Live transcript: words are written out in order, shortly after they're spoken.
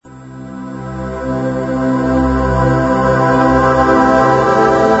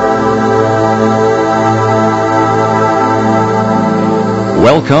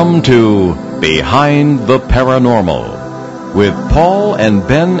Welcome to Behind the Paranormal with Paul and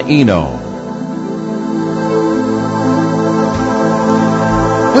Ben Eno.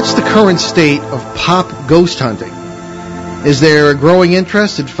 What's the current state of pop ghost hunting? Is there a growing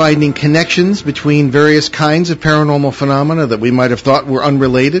interest in finding connections between various kinds of paranormal phenomena that we might have thought were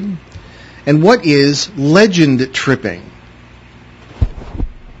unrelated? And what is legend tripping?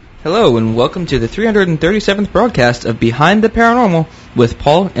 Hello, and welcome to the 337th broadcast of Behind the Paranormal with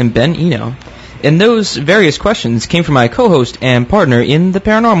Paul and Ben Eno. And those various questions came from my co-host and partner in the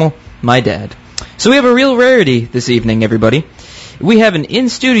paranormal, my dad. So we have a real rarity this evening, everybody. We have an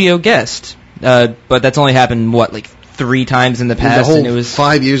in-studio guest, but that's only happened, 3 times in the past? The whole and it was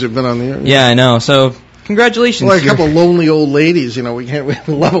 5 years we've been on the air. Yeah, I know. So congratulations. Like a couple of lonely old ladies, we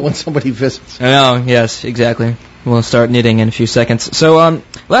love it when somebody visits. I know, yes, exactly. We'll start knitting in a few seconds. So,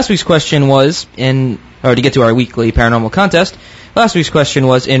 last week's question was, to get to our weekly paranormal contest, last week's question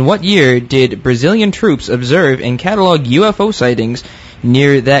was, in what year did Brazilian troops observe and catalog UFO sightings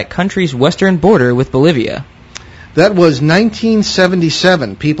near that country's western border with Bolivia? That was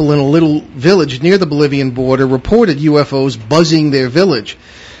 1977. People in a little village near the Bolivian border reported UFOs buzzing their village.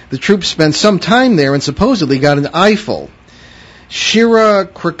 The troops spent some time there and supposedly got an eyeful. Shira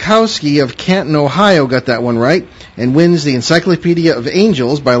Krakowski of Canton, Ohio got that one right and wins the Encyclopedia of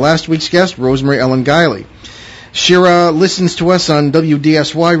Angels by last week's guest, Rosemary Ellen Guiley. Shira listens to us on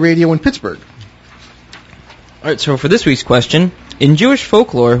WDSY Radio in Pittsburgh. All right, so for this week's question, in Jewish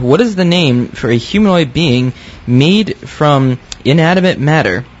folklore, what is the name for a humanoid being made from inanimate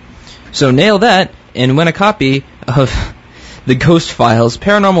matter? So nail that and win a copy of The Ghost Files,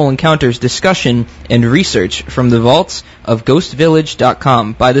 Paranormal Encounters Discussion and Research from the Vaults of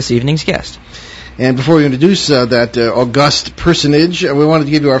GhostVillage.com by this evening's guest. And before we introduce that august personage, we wanted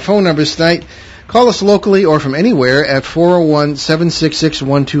to give you our phone numbers tonight. Call us locally or from anywhere at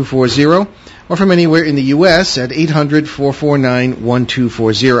 401-766-1240 or from anywhere in the U.S. at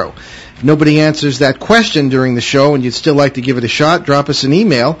 800-449-1240. If nobody answers that question during the show and you'd still like to give it a shot, drop us an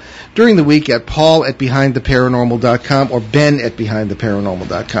email during the week at paul@behindtheparanormal.com or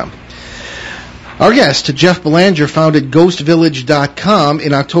ben@behindtheparanormal.com. Our guest, Jeff Belanger, founded GhostVillage.com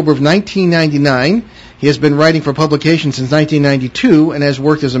in October of 1999. He has been writing for publications since 1992 and has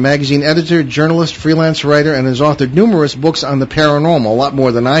worked as a magazine editor, journalist, freelance writer, and has authored numerous books on the paranormal, a lot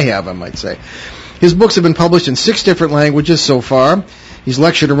more than I have, I might say. His books have been published in 6 different languages so far. He's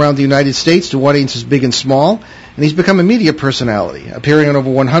lectured around the United States to audiences big and small, and he's become a media personality, appearing on over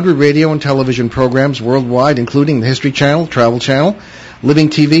 100 radio and television programs worldwide, including the History Channel, Travel Channel, Living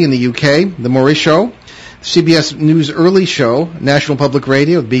TV in the UK, The Maury Show, CBS News Early Show, National Public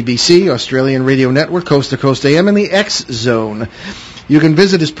Radio, BBC, Australian Radio Network, Coast to Coast AM, and the X Zone. You can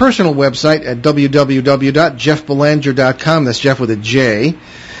visit his personal website at www.jeffbelanger.com. That's Jeff with a J.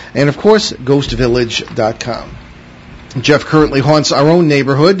 And, of course, GhostVillage.com. Jeff currently haunts our own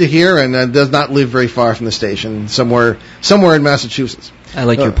neighborhood here and does not live very far from the station, somewhere in Massachusetts. I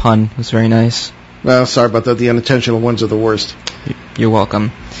like your pun. It was very nice. Well, sorry about that. The unintentional ones are the worst. You're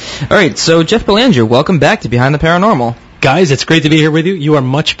welcome. All right, so Jeff Belanger, welcome back to Behind the Paranormal. Guys, it's great to be here with you. You are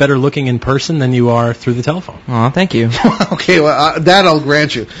much better looking in person than you are through the telephone. Oh, thank you. Okay, well, that I'll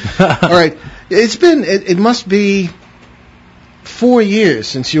grant you. All right. It must be 4 years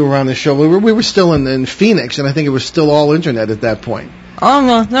since you were on the show. We were still in Phoenix, and I think it was still all internet at that point.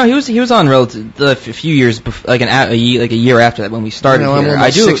 Oh no, he was on a few years before, a year after that when we started here. I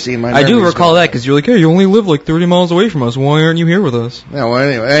do recall that because you're like, hey, you only live 30 miles away from us. Why aren't you here with us? No, well,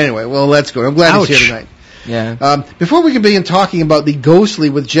 anyway, well, that's good. I'm glad he's here tonight. Yeah. Before we can begin talking about the ghostly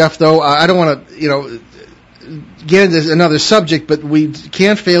with Jeff, though, I don't want to, get into another subject, but we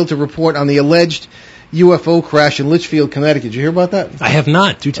can't fail to report on the alleged UFO crash in Litchfield, Connecticut. Did you hear about that? I have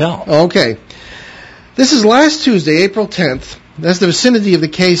not. Do tell. Okay. This is last Tuesday, April 10th. That's the vicinity of the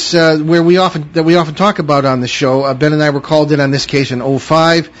case that we often talk about on the show. Ben and I were called in on this case in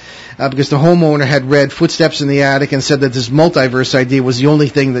 2005 because the homeowner had read footsteps in the attic and said that this multiverse idea was the only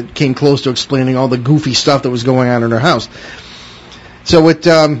thing that came close to explaining all the goofy stuff that was going on in her house. So it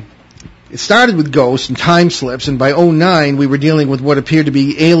started with ghosts and time slips, and by 2009 we were dealing with what appeared to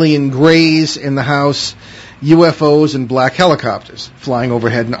be alien grays in the house, UFOs, and black helicopters flying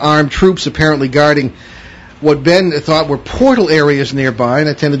overhead, and armed troops apparently guarding what Ben thought were portal areas nearby, and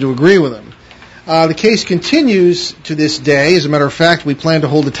I tended to agree with him. The case continues to this day. As a matter of fact, we plan to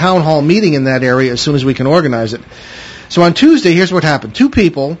hold a town hall meeting in that area as soon as we can organize it. So on Tuesday, here's what happened. 2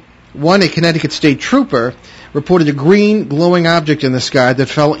 people, one a Connecticut State Trooper, reported a green glowing object in the sky that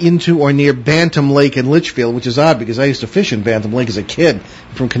fell into or near Bantam Lake in Litchfield, which is odd because I used to fish in Bantam Lake as a kid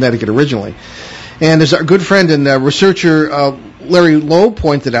from Connecticut originally. And there's our good friend and researcher Larry Loeb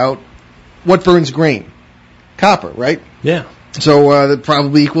pointed out, what burns green? Copper, right? Yeah. So that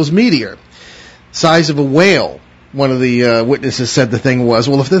probably equals meteor. Size of a whale. One of the witnesses said the thing was.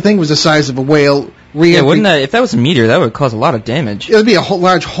 Well, if the thing was the size of a whale, wouldn't that, if that was a meteor, that would cause a lot of damage. It would be a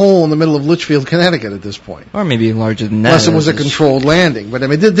large hole in the middle of Litchfield, Connecticut at this point. Or maybe larger than that. Unless it was a controlled landing. But I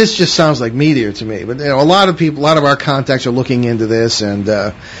mean, this just sounds like meteor to me. But a lot of our contacts are looking into this, and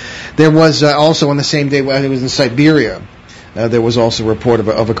there was also on the same day when it was in Siberia, there was also a report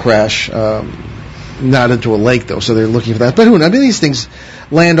of a crash. Not into a lake though, so they're looking for that. But who knows? I mean, these things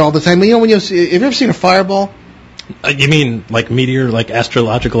land all the time. When have you ever seen a fireball? You mean like meteor, like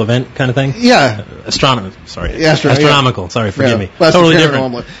astrological event kind of thing? Yeah. Astronomical. Sorry, forgive me. Well, totally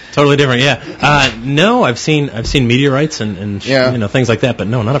different. Totally different. Yeah. No, I've seen meteorites and things like that, but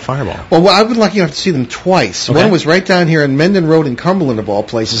no, not a fireball. Well, I've been lucky enough to see them twice. Okay. One was right down here in Mendon Road in Cumberland, of all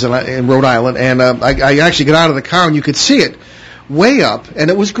places, in Rhode Island, and I actually got out of the car and you could see it way up, and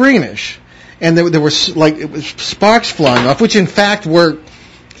it was greenish, and there were it was sparks flying off, which in fact were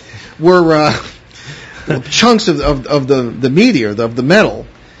chunks of the meteor, of the metal.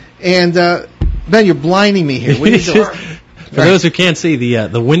 And Ben, you're blinding me here. What are you doing? For those who can't see,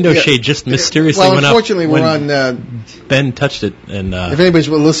 the window shade just mysteriously went up. Well, unfortunately, we're on... Ben touched it. And if anybody's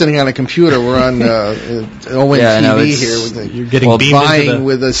listening on a computer, we're on ONTV here. You're getting beamed vying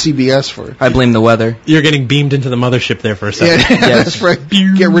with CBS for... I blame the weather. You're getting beamed into the mothership there for a second. Yeah, that's right.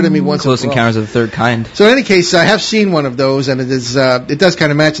 Get rid of me once. Close Encounters of the Third Kind. So in any case, I have seen one of those, and it does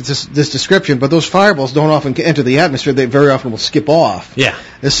kind of match this description, but those fireballs don't often enter the atmosphere. They very often will skip off. Yeah.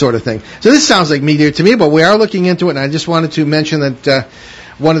 This sort of thing. So this sounds like meteor to me, but we are looking into it, and I just wanted to mention that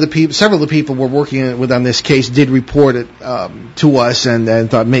several of the people we're working with on this case did report it to us,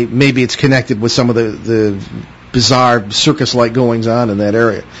 and thought maybe it's connected with some of the bizarre circus-like goings on in that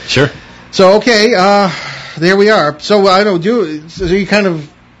area. Sure. So okay, there we are. So I don't so you kind of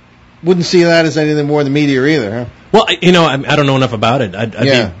wouldn't see that as anything more than meteor either, huh? Well, I don't know enough about it. I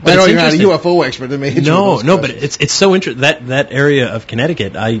know you're not a UFO expert. No, but it's so interesting. That area of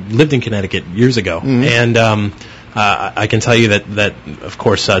Connecticut, I lived in Connecticut years ago, and I can tell you that of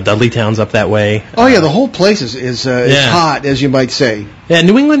course, Dudleytown's up that way. Oh, yeah, the whole place is hot, as you might say. Yeah,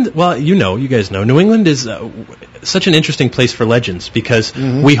 New England, well, you guys know, New England is such an interesting place for legends because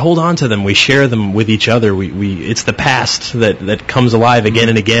we hold on to them, we share them with each other. It's the past that comes alive again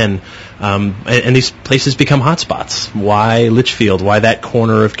and again, and these places become hotspots. Why Litchfield? Why that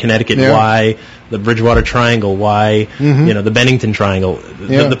corner of Connecticut? Yeah. Why the Bridgewater Triangle? Why the Bennington Triangle?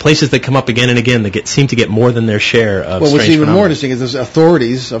 The places that come up again and again that seem to get more than their share of. Well, what's even more interesting is there's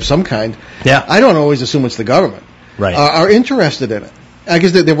authorities of some kind. Yeah. I don't always assume it's the government. Right. Are interested in it. I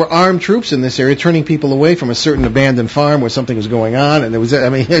guess there were armed troops in this area turning people away from a certain abandoned farm where something was going on, and it was,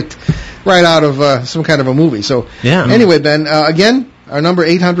 right out of some kind of a movie. So, anyway, Ben, again, our number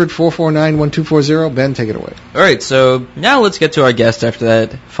 800-449-1240. Ben, take it away. All right, so now let's get to our guest after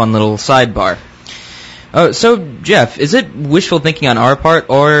that fun little sidebar. So, Jeff, is it wishful thinking on our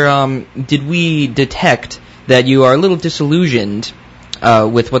part, or did we detect that you are a little disillusioned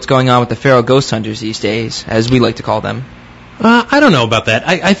with what's going on with the feral ghost hunters these days, as we like to call them? I don't know about that.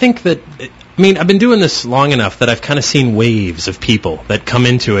 I think that, I've been doing this long enough that I've kind of seen waves of people that come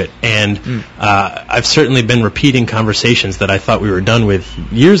into it, and I've certainly been repeating conversations that I thought we were done with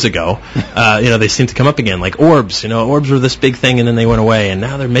years ago. They seem to come up again, like orbs. Orbs were this big thing, and then they went away, and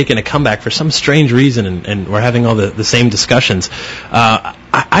now they're making a comeback for some strange reason, and we're having all the same discussions.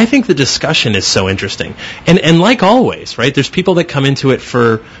 I think the discussion is so interesting. And like always, right, there's people that come into it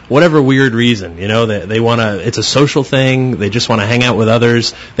for whatever weird reason. They want to, it's a social thing, they just want to hang out with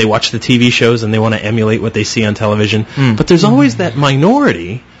others, they watch the TV shows and they want to emulate what they see on television. But there's always that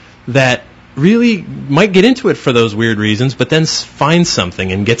minority that really might get into it for those weird reasons, but then finds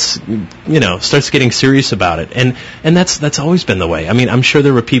something and gets, starts getting serious about it. And that's always been the way. I'm sure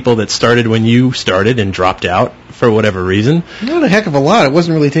there were people that started when you started and dropped out for whatever reason. Not a heck of a lot. It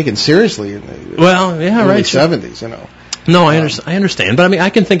wasn't really taken seriously in the early 70s, No, I understand. But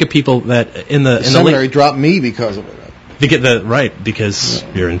I can think of people that in the seminary dropped me because of it. Because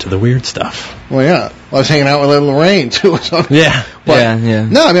you're into the weird stuff. Well, yeah. I was hanging out with Lorraine too. So. Yeah. But,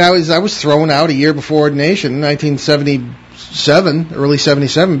 no, I was thrown out a year before ordination, 1977, early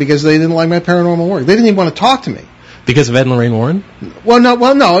 77, because they didn't like my paranormal work. They didn't even want to talk to me. Because of Ed and Lorraine Warren? Well,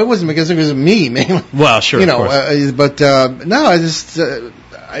 no, it wasn't because it was me, mainly. Well, sure, of course.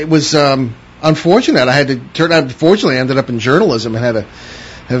 It was unfortunate. I had to turn out. Fortunately, I ended up in journalism and had to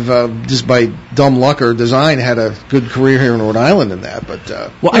have just by dumb luck or design had a good career here in Rhode Island in that. But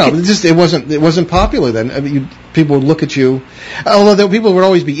it wasn't popular then. People would look at you, although people would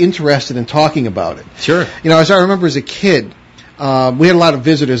always be interested in talking about it. Sure. As I remember as a kid. we had a lot of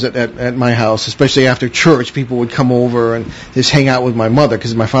visitors at my house, especially after church. People would come over and just hang out with my mother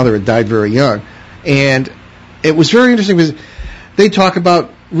because my father had died very young. And it was very interesting because they'd talk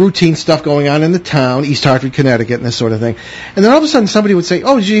about routine stuff going on in the town, East Hartford, Connecticut, and this sort of thing. And then all of a sudden somebody would say,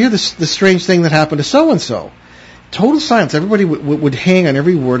 "Oh, did you hear the strange thing that happened to so-and-so?" Total silence. Everybody would hang on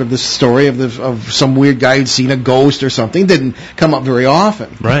every word of this story of some weird guy who'd seen a ghost or something. It didn't come up very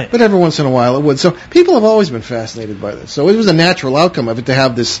often. Right. But every once in a while it would. So people have always been fascinated by this. So it was a natural outcome of it to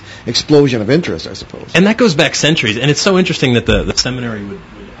have this explosion of interest, I suppose. And that goes back centuries. And it's so interesting that the seminary would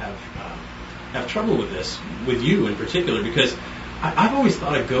have trouble with this, with you in particular, because I've always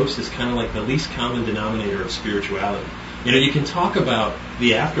thought a ghost is kind of like the least common denominator of spirituality. You know, you can talk about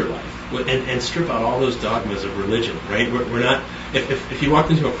the afterlife and strip out all those dogmas of religion, right? We're not. If you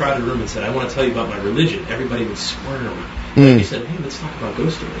walked into a crowded room and said, "I want to tell you about my religion," everybody would squirm. If you said, "Hey, let's talk about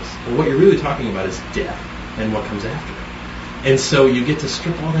ghost stories," well, what you're really talking about is death and what comes after it. And so you get to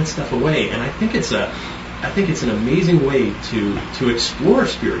strip all that stuff away, and I think it's an amazing way to explore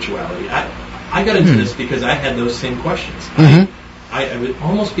spirituality. I got into this because I had those same questions. I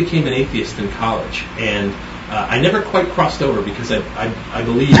almost became an atheist in college, and I never quite crossed over because I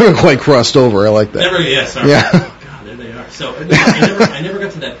believe... Never quite crossed over, I like that. Never, yeah, sorry. Yeah. Oh, God, there they are. So I never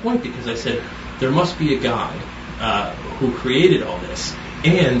got to that point because I said, there must be a God who created all this,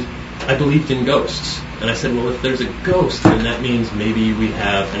 and I believed in ghosts. And I said, well, if there's a ghost, then that means maybe we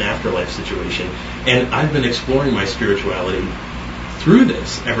have an afterlife situation. And I've been exploring my spirituality through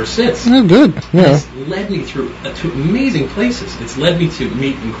this ever since. Oh, good. Yeah. It's led me to amazing places. It's led me to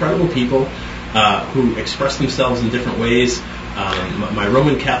meet incredible people who express themselves in different ways. My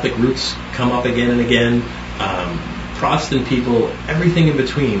Roman Catholic roots come up again and again. Protestant people, everything in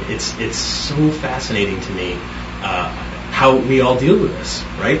between. It's so fascinating to me how we all deal with this,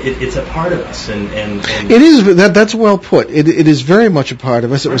 right? It's a part of us, and it is. That's well put. It is very much a part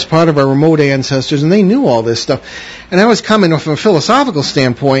of us. It was part of our remote ancestors, and they knew all this stuff. And I was coming from a philosophical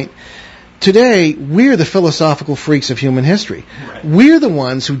standpoint. Today, we're the philosophical freaks of human history. Right. We're the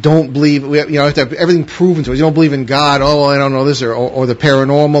ones who don't believe, have to have everything proven to us. You don't believe in God, I don't know this, or the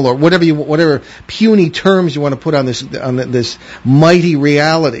paranormal, or whatever puny terms you want to put on this mighty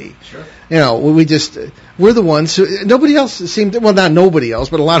reality. Sure. We're the ones who, nobody else seemed, well, not nobody else,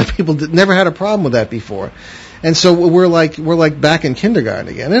 but a lot of people never had a problem with that before. And so we're like back in kindergarten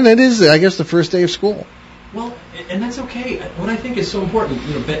again. And it is, I guess, the first day of school. Well, and that's okay. What I think is so important,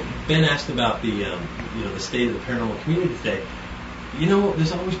 Ben asked about the state of the paranormal community today.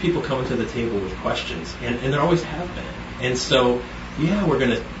 There's always people coming to the table with questions, and there always have been. And so, yeah, we're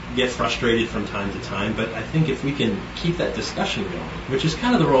going to get frustrated from time to time, but I think if we can keep that discussion going, which is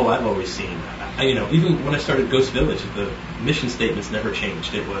kind of the role I've always seen. Even when I started Ghost Village, the mission statements never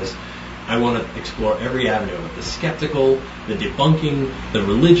changed. It was, I want to explore every avenue of it. The skeptical, the debunking, the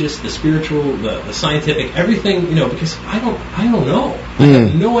religious, the spiritual, the scientific, everything, because I don't know. I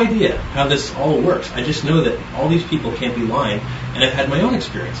have no idea how this all works. I just know that all these people can't be lying, and I've had my own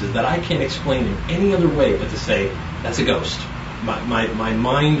experiences that I can't explain in any other way but to say, that's a ghost. My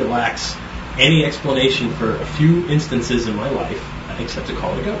mind lacks any explanation for a few instances in my life except to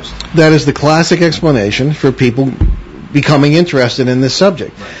call it a ghost. That is the classic explanation for people becoming interested in this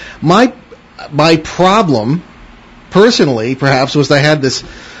subject. Right. My problem, personally, perhaps, was I had this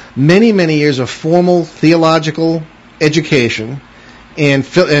many, many years of formal theological education and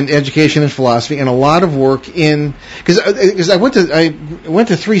education in philosophy, and a lot of work in, because I went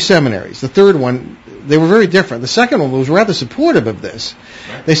to 3 seminaries. The third one, they were very different. The second one was rather supportive of this.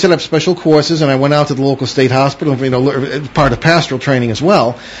 Right. They set up special courses, and I went out to the local state hospital, part of pastoral training as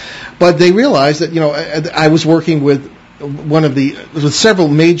well. But they realized that I was working with with several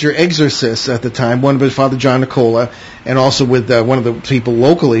major exorcists at the time. One was Father John Nicola, and also with one of the people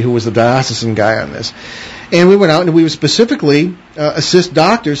locally who was the diocesan guy on this. And we went out and we would specifically assist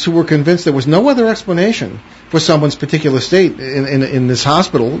doctors who were convinced there was no other explanation for someone's particular state in this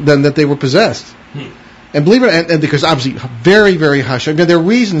hospital than that they were possessed. And believe it, and because obviously very, very hush. I mean, there are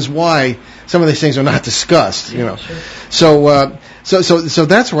reasons why some of these things are not discussed. Sure. So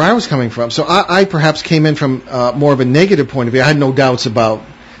that's where I was coming from. So I perhaps came in from more of a negative point of view. I had no doubts about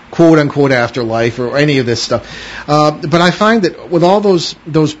quote unquote afterlife or any of this stuff. But I find that with all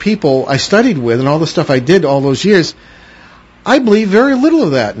those people I studied with and all the stuff I did all those years, I believe very little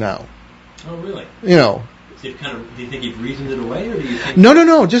of that now. Oh, really? So do you think you've reasoned it away, or do you think...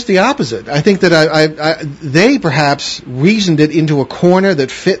 No, just the opposite. I think that they perhaps reasoned it into a corner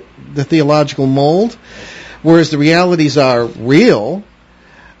that fit the theological mold, whereas the realities are real.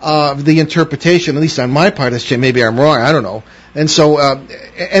 The interpretation, at least on my part, has changed. Maybe I'm wrong, I don't know. And so,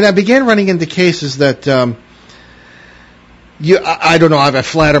 and I began running into cases that I don't know. I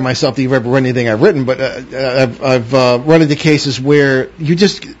flatter myself that you've ever read anything I've written, but I've run into cases where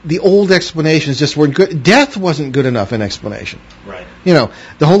the old explanations just weren't good. Death wasn't good enough in explanation. Right.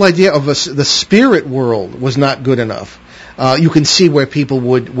 The whole idea of the spirit world was not good enough. You can see where people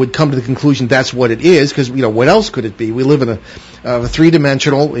would come to the conclusion that's what it is, because what else could it be? We live in a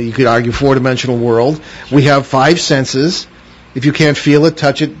three-dimensional, you could argue four-dimensional world. We have 5 senses. If you can't feel it,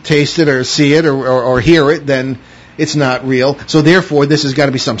 touch it, taste it, or see it, or hear it, then it's not real. So therefore, this has got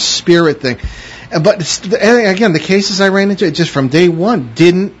to be some spirit thing. But again, the cases I ran into, just from day one,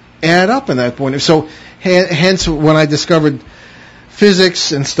 didn't add up in that point. So hence, when I discovered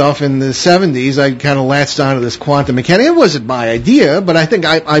physics and stuff in the 70s, I kind of latched onto this quantum mechanics. It wasn't my idea, but I think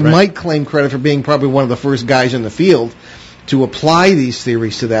I might claim credit for being probably one of the first guys in the field to apply these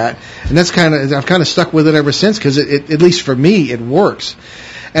theories to that. And I've kind of stuck with it ever since, because at least for me, it works.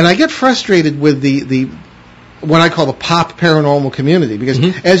 And I get frustrated with the what I call the pop paranormal community, because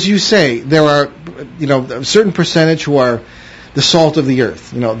as you say, there are a certain percentage who are the salt of the earth.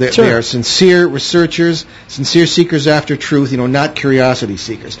 They are sincere researchers, sincere seekers after truth, not curiosity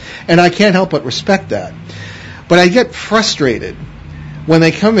seekers. And I can't help but respect that. But I get frustrated when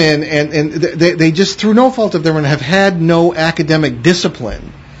they come in and they just, through no fault of their own, have had no academic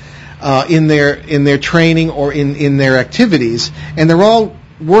discipline in their training or in their activities, and they're all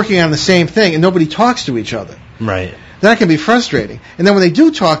working on the same thing, and nobody talks to each other. Right. That can be frustrating. And then when they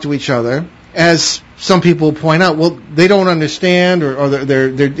do talk to each other, as some people point out, well, they don't understand, or they're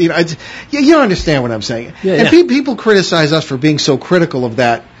you understand what I'm saying. Yeah, and people criticize us for being so critical of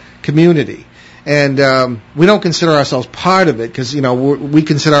that community, and we don't consider ourselves part of it, because we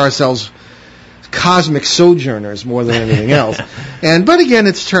consider ourselves cosmic sojourners more than anything else. But again,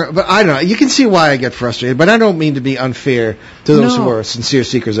 but I don't know. You can see why I get frustrated, but I don't mean to be unfair to those who are sincere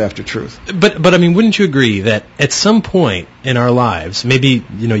seekers after truth. But I mean, wouldn't you agree that at some point in our lives, maybe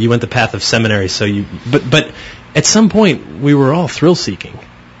you went the path of seminary, but at some point we were all thrill seeking.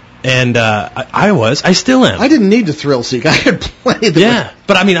 And I still am. I didn't need to thrill seek. I had plenty of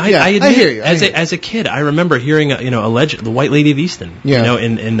but I mean, I admit, I hear you. As a kid, I remember hearing, the White Lady of Easton, in I hear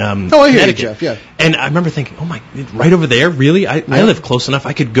you, Connecticut. Jeff, yeah. And I remember thinking, oh my, right over there, really? I live close enough,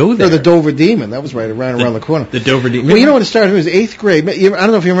 I could go there. Or the Dover Demon, that was right around the corner. The Dover Demon. Well, when it started, it was 8th grade. I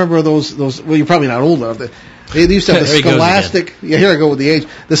don't know if you remember those, well, you're probably not old enough. They used to have the Scholastic, here I go with the age,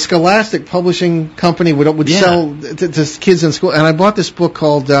 the Scholastic Publishing Company would sell to kids in school. And I bought this book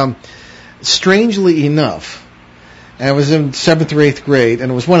called Strangely Enough, and I was in 7th or 8th grade,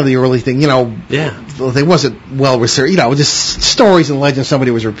 and it was one of the early things, it wasn't well researched, just stories and legends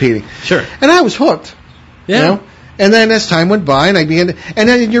somebody was repeating. Sure. And I was hooked. And then as time went by, and I began to, and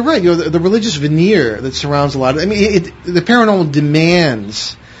then you're right, the religious veneer that surrounds a lot of, the paranormal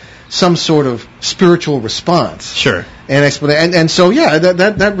demands some sort of spiritual response. Sure. And explanation, and so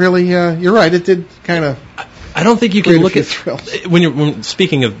that really, you're right, it did kind of. I don't think you can look at thrills. When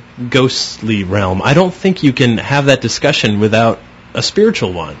speaking of ghostly realm, I don't think you can have that discussion without a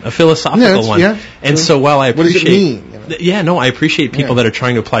spiritual one, a philosophical one. Yeah. And so while I appreciate, what does it mean? I appreciate people that are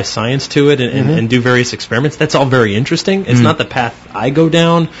trying to apply science to it and do various experiments. That's all very interesting. It's not the path I go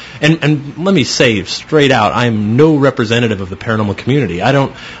down. And let me say straight out, I am no representative of the paranormal community.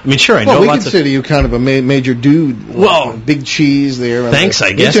 Sure, I know we lots consider you kind of a major dude. Well, big cheese there. Thanks,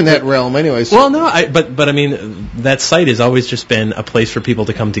 I guess. Internet realm, anyway. So. Well, no, but I mean, that site has always just been a place for people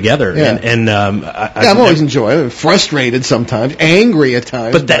to come together. Yeah. I've always enjoyed it. Frustrated sometimes, angry at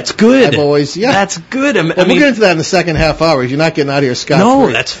times. But that's good. I've always, That's good. We'll get into that in the second half hour. You're not getting out of here scot-free.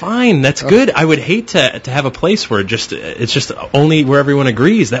 No, that's fine. That's good. I would hate to have a place where it's just only where everyone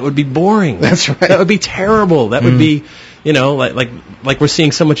agrees. That would be boring. That's right. That would be terrible. That would be, like we're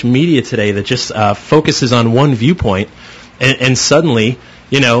seeing so much media today that just focuses on one viewpoint, and suddenly,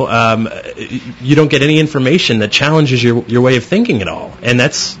 you don't get any information that challenges your way of thinking at all. And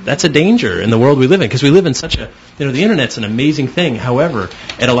that's a danger in the world we live in, because we live in such a, the internet's an amazing thing. However,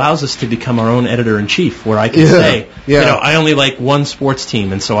 it allows us to become our own editor-in-chief, where I can say, I only like one sports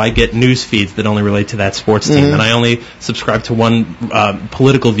team, and so I get news feeds that only relate to that sports team, and I only subscribe to one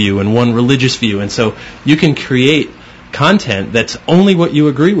political view and one religious view, and so you can create content that's only what you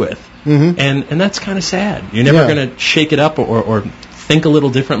agree with. And that's kind of sad. You're never going to shake it up or think a little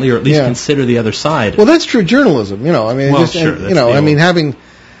differently, or at least consider the other side. Well, that's true journalism, having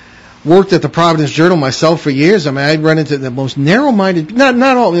worked at the Providence Journal myself for years, I'd run into the most narrow-minded, not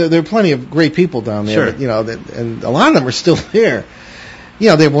all, there are plenty of great people down there, sure. But, and a lot of them are still there.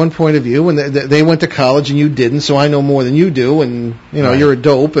 they have one point of view, and they went to college and you didn't, so I know more than you do, and Right. you're a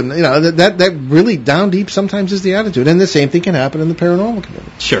dope, and that really down deep sometimes is the attitude, and the same thing can happen in the paranormal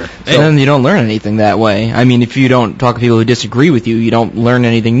community. Sure. And then you don't learn anything that way. I mean, if you don't talk to people who disagree with you, you don't learn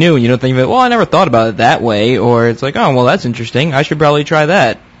anything new, and you don't think of it, well, I never thought about it that way, or it's like, oh, well, that's interesting, I should probably try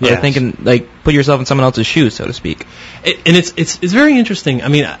that. Yes. Or thinking, like, put yourself in someone else's shoes, so to speak. And it's very interesting. I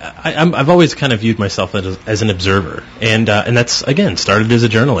mean, I've always kind of viewed myself as an observer, and that's again started as a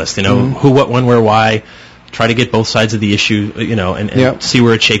journalist. Who, what, when, where, why. Try to get both sides of the issue, and see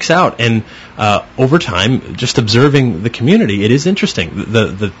where it shakes out. And over time, just observing the community, it is interesting.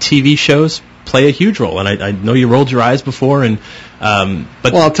 The TV shows play a huge role, and I know you rolled your eyes before, and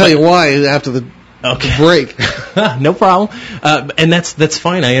but Well, I'll tell you why after the break. No problem. And that's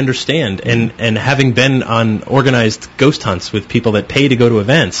fine. I understand. And having been on organized ghost hunts with people that pay to go to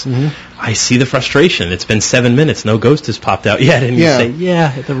events, I see the frustration. It's been 7 minutes, no ghost has popped out yet, and you say,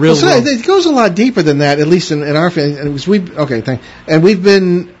 the real world. It goes a lot deeper than that, at least in our family. And we've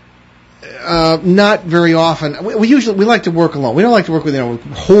been not very often. We like to work alone. We don't like to work with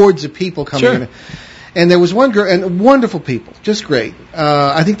hordes of people coming in. And there was one girl, and wonderful people, just great.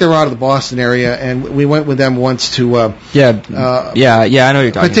 I think they're out of the Boston area, and we went with them once to I know what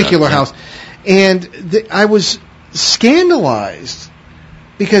you're talking particular about. house. And I was scandalized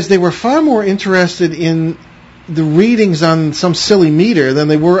because they were far more interested in the readings on some silly meter than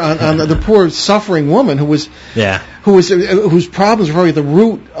they were on the poor suffering woman whose problems were probably at the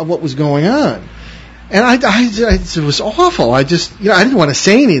root of what was going on. And it was awful. I just, I didn't want to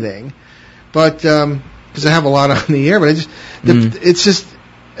say anything. But because I have a lot on the air, but it's just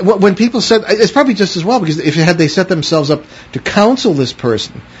when people said it's probably just as well, because if they set themselves up to counsel this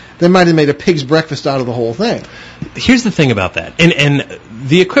person, they might have made a pig's breakfast out of the whole thing. Here's the thing about that, and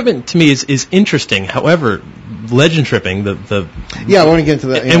the equipment to me is interesting. However, legend tripping I want to get into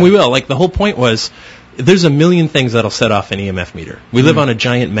that, and we will. Like the whole point was, there's a million things that'll set off an EMF meter. We live on a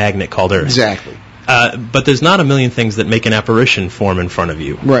giant magnet called Earth. Exactly. But there's not a million things that make an apparition form in front of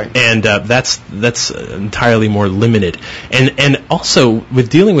you, right? And that's entirely more limited. And also with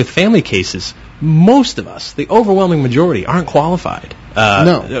dealing with family cases, most of us, the overwhelming majority, aren't qualified.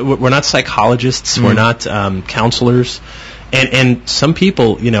 No, we're not psychologists. We're not counselors. And some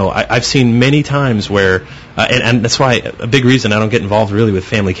people, I've seen many times where, and that's why a big reason I don't get involved really with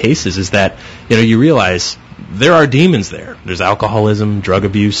family cases is that you realize there are demons there. There's alcoholism, drug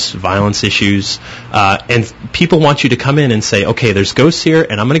abuse, violence issues, and people want you to come in and say, okay, there's ghosts here,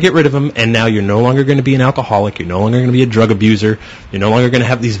 and I'm going to get rid of them, and now you're no longer going to be an alcoholic, you're no longer going to be a drug abuser, you're no longer going to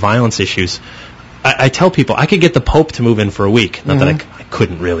have these violence issues. I tell people I could get the Pope to move in for a week. Not that I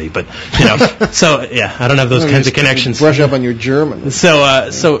couldn't really, but so yeah, I don't have those kinds of connections. Brush up on your German.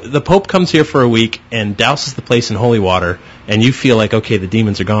 So the Pope comes here for a week and douses the place in holy water, and you feel like, okay, the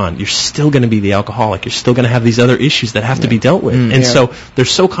demons are gone. You're still going to be the alcoholic. You're still going to have these other issues that have to be dealt with, and so they're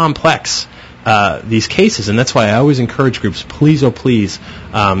so complex. These cases, and that's why I always encourage groups, please, oh please,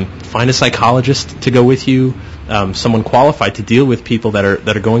 find a psychologist to go with you, someone qualified to deal with people that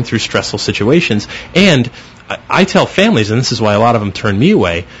are going through stressful situations. And I tell families, and this is why a lot of them turn me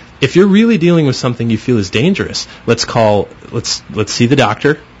away, if you're really dealing with something you feel is dangerous, let's see the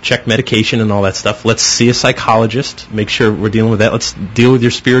doctor, check medication and all that stuff. Let's see a psychologist, make sure we're dealing with that. Let's deal with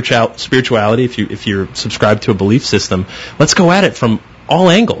your spirituality if you're subscribed to a belief system. Let's go at it from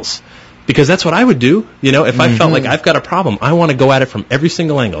all angles. Because that's what I would do, if I felt like I've got a problem, I want to go at it from every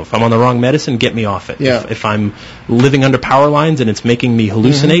single angle. If I'm on the wrong medicine, get me off it. Yeah. If I'm living under power lines and it's making me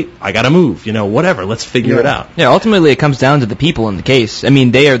hallucinate, I got to move. Whatever. Let's figure it out. Yeah, ultimately it comes down to the people in the case. I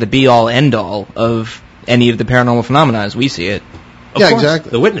mean, they are the be-all, end-all of any of the paranormal phenomena as we see it. Of course.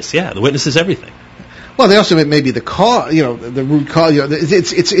 Exactly. The witness, the witness is everything. Well, they also may be the cause, the root cause.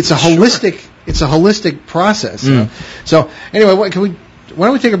 It's a holistic process. So anyway, why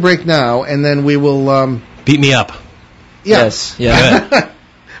don't we take a break now, and then we will... Beat me up. Yeah. Yes. Yeah.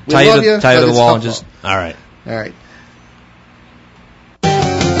 We love you, tie you to the but wall it's and just... All right. All right.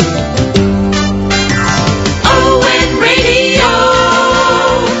 ON Radio.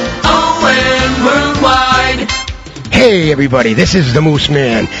 ON Worldwide. Hey everybody, this is the Moose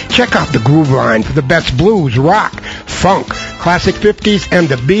Man. Check out the Groove Line for the best blues, rock, funk, classic 50s, and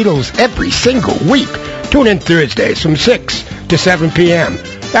the Beatles every single week. Tune in Thursdays from 6 to 7 p.m.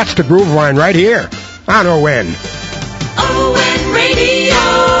 That's the Groove Line right here on ON. ON Radio.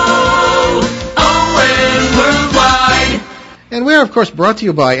 ON Worldwide. And we are, of course, brought to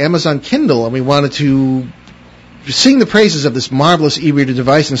you by Amazon Kindle, and we wanted to sing the praises of this marvelous e-reader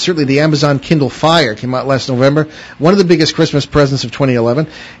device, and certainly the Amazon Kindle Fire came out last November. One of the biggest Christmas presents of 2011.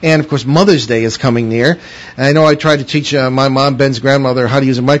 And, of course, Mother's Day is coming near. And I know I tried to teach my mom, Ben's grandmother, how to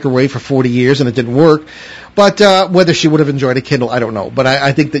use a microwave for 40 years, and it didn't work. But whether she would have enjoyed a Kindle, I don't know. But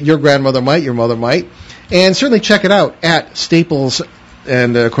I think that your grandmother might, your mother might. And certainly check it out at Staples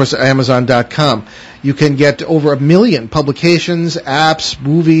and, of course, Amazon.com. You can get over 1 million publications, apps,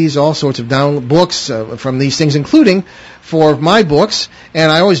 movies, all sorts of books from these things, including 4 of my books.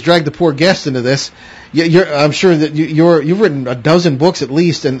 And I always drag the poor guest into this. I'm sure that you've written a dozen books at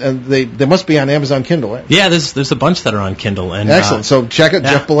least, and they must be on Amazon Kindle, right? Yeah, there's a bunch that are on Kindle. And excellent. So check it,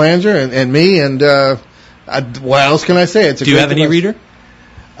 Jeff Belanger and me, and what else can I say? Do you have any reader?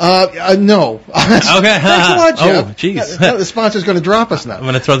 No. Okay. Thanks a lot, Jeff. Oh, jeez. The sponsor's going to drop us now. I'm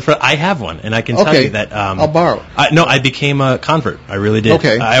going to throw I have one, and I can tell you that. I'll borrow it. I became a convert. I really did.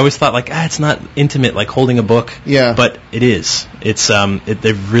 Okay. I always thought it's not intimate like holding a book. Yeah. But it is. It's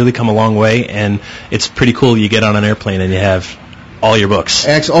they've really come a long way, and it's pretty cool. You get on an airplane and you have all your books.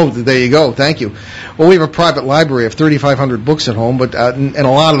 Excellent. Oh, there you go. Thank you. Well, we have a private library of 3,500 books at home, but and a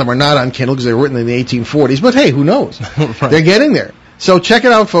lot of them are not on Kindle because they were written in the 1840s. But hey, who knows? Right. They're getting there. So check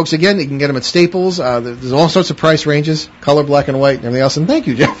it out, folks. Again, you can get them at Staples. There's all sorts of price ranges, color, black and white, and everything else. And thank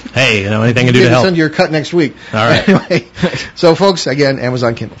you, Jeff. Hey, anything to do to help. Send your cut next week. All right. Anyway, so folks, again,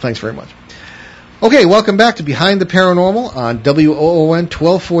 Amazon Kindle. Thanks very much. Okay, welcome back to Behind the Paranormal on WOON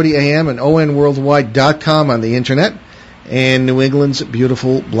 1240 AM and ONWorldwide.com on the internet and New England's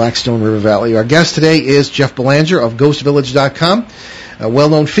beautiful Blackstone River Valley. Our guest today is Jeff Belanger of GhostVillage.com. A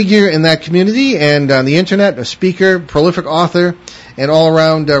well-known figure in that community and on the internet, a speaker, prolific author, and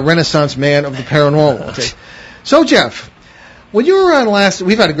all-around Renaissance man of the paranormal. Okay. So, Jeff, when you were on last,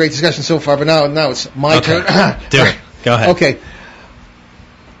 we've had a great discussion so far, but now it's my turn. Do it. Go ahead. Okay.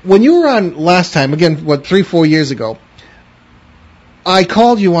 When you were on last time, again, 3-4 years ago, I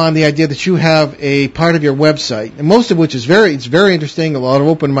called you on the idea that you have a part of your website, and most of which is very interesting, a lot of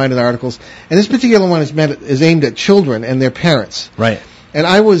open-minded articles, and this particular one is aimed at children and their parents. Right. And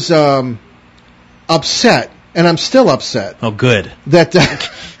I was upset, and I'm still upset. Oh, good. That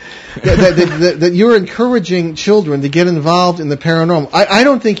you're encouraging children to get involved in the paranormal. I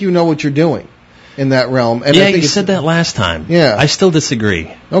don't think you know what you're doing in that realm. And yeah, I think you said that last time. Yeah. I still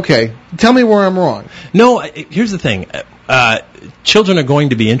disagree. Okay. Tell me where I'm wrong. No, here's the thing. Children are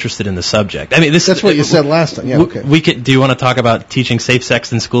going to be interested in the subject. I mean, that's what you said last time. Yeah, okay. Do you want to talk about teaching safe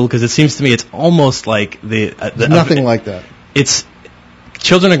sex in school? Because it seems to me it's almost like nothing like that.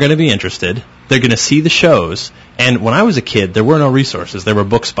 Children are going to be interested. They're going to see the shows. And when I was a kid, there were no resources. There were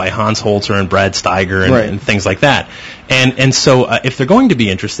books by Hans Holzer and Brad Steiger and things like that. And so if they're going to be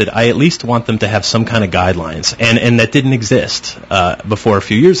interested, I at least want them to have some kind of guidelines. And that didn't exist before a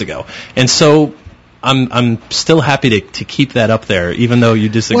few years ago. And so I'm still happy to keep that up there, even though you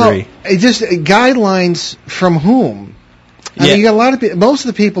disagree. Well, just guidelines from whom? I mean, you got a lot of people, most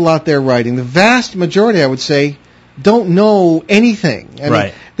of the people out there writing, the vast majority, I would say, don't know anything. I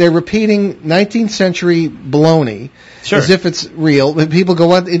mean, they're repeating 19th century baloney as if it's real. People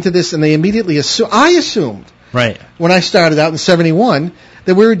go out into this and they immediately assume. I assumed when I started out in 71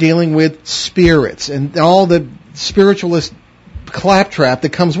 that we were dealing with spirits and all the spiritualist claptrap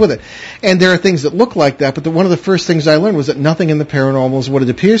that comes with it. And there are things that look like that, but one of the first things I learned was that nothing in the paranormal is what it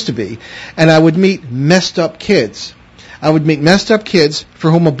appears to be. And I would meet messed up kids. I would meet messed up kids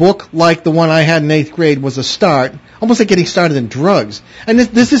for whom a book like the one I had in 8th grade was a start, almost like getting started in drugs. And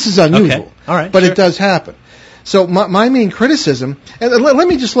this is unusual. Okay. All right, but it does happen. So my main criticism, and let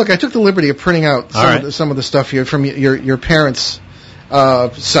me just look, I took the liberty of printing out some of the stuff here from your parents'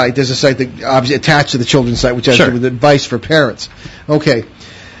 site. There's a site that obviously attached to the children's site, which has to do with advice for parents. Okay.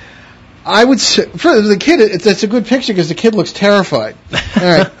 I would say, for the kid, it's a good picture because the kid looks terrified. All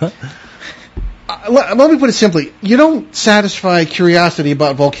right. Let me put it simply. You don't satisfy curiosity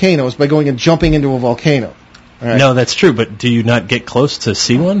about volcanoes by going and jumping into a volcano. Right? No, that's true, but do you not get close to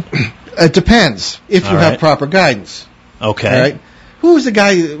see one? It depends if you have proper guidance. Okay. All right. Who was the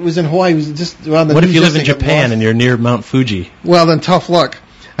guy who was in Hawaii? Who was just on the What if you live in Japan and you're near Mount Fuji? Well, then tough luck.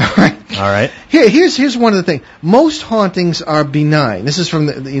 All right. All right. Here's one of the things. Most hauntings are benign. This is from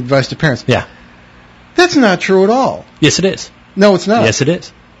the advice to parents. Yeah. That's not true at all. Yes, it is. No, it's not. Yes, it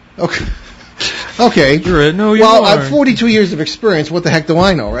is. Okay. Okay. Well, I have 42 years of experience. What the heck do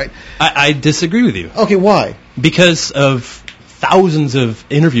I know, right? I disagree with you. Okay, why? Because of thousands of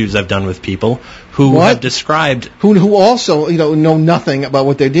interviews I've done with people who What? have described. who also know nothing about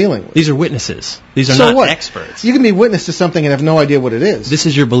what they're dealing with. These are witnesses. These are So not what? experts. You can be witness to something and have no idea what it is. This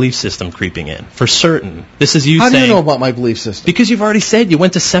is your belief system creeping in, for certain. This is you How saying... do you know about my belief system? Because you've already said you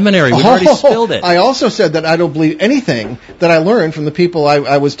went to seminary. We've already spilled it. I also said that I don't believe anything that I learned from the people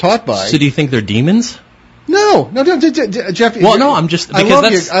I was taught by. So do you think they're demons? No, Jeff. Well, no, I'm just... I because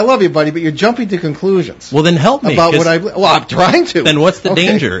love that's... you, I love you, buddy, but you're jumping to conclusions Well, then help me. about 'cause what I. Well, I'm trying to. Then what's the Okay.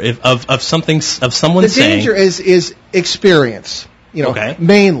 danger of something, of someone The saying... danger is experience. Okay.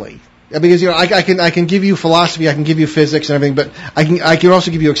 Mainly. Because I can give you philosophy, I can give you physics and everything, but I can also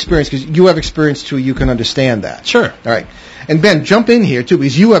give you experience because you have experience too. You can understand that. Sure. All right. And Ben, jump in here too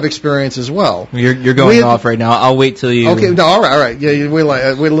because you have experience as well. You're going off right now. I'll wait till you... Okay. No. All right. Yeah. You wait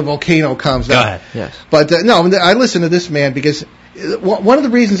till the volcano comes Go down. ahead. Yes. But no, I listen to this man because one of the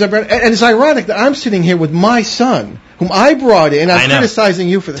reasons I've read, and it's ironic that I'm sitting here with my son, whom I brought in. I'm I know. criticizing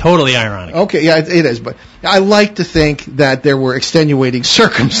you for this. Totally ironic. Okay, yeah, it is, but I like to think that there were extenuating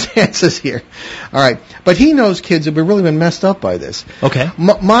circumstances here. All right, but he knows kids have really been messed up by this. Okay.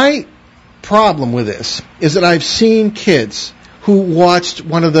 My problem with this is that I've seen kids who watched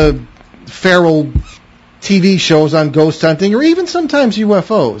one of the feral TV shows on ghost hunting or even sometimes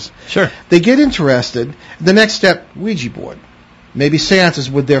UFOs. Sure. They get interested. The next step, Ouija board. Maybe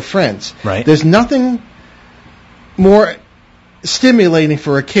seances with their friends. Right. There's nothing more stimulating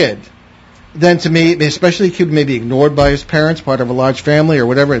for a kid than to me, especially a kid maybe ignored by his parents, part of a large family or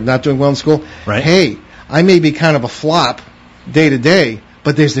whatever, not doing well in school. Right. Hey, I may be kind of a flop day to day,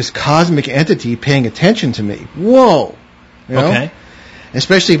 but there's this cosmic entity paying attention to me. Whoa. You know? Okay.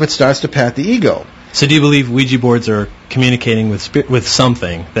 Especially if it starts to pat the ego. So do you believe Ouija boards are communicating with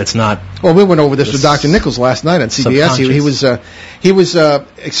something that's not... Well, we went over this with Dr. Nichols last night on CBS. He was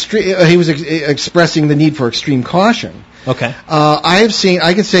expressing the need for extreme caution. Okay. I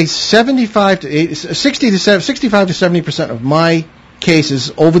can say 65 to 70% of my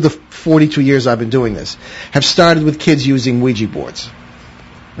cases over the 42 years I've been doing this have started with kids using Ouija boards.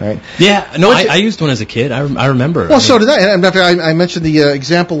 Right? Yeah, no, I used one as a kid. I remember. Well, so did I. And I mentioned the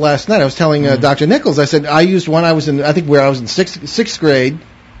example last night. I was telling Dr. Nichols, I said, I used one, I was in sixth grade,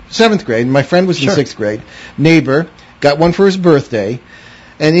 seventh grade, and my friend was in sixth grade, neighbor, got one for his birthday,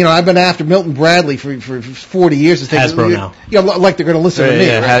 and, I've been after Milton Bradley for 40 years. Hasbro now. Like they're going to listen to me.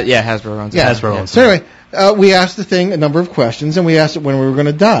 Right? Hasbro runs it. Hasbro owns it. So anyway, we asked the thing a number of questions, and we asked it when we were going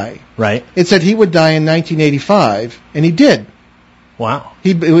to die. Right. It said he would die in 1985, and he did. Wow.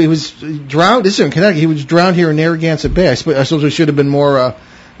 He was drowned. This is in Connecticut. He was drowned here in Narragansett Bay. I suppose we should have been more,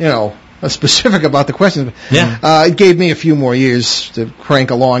 specific about the questions. Yeah. It gave me a few more years to crank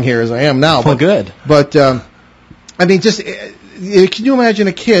along here as I am now. Well, good. But can you imagine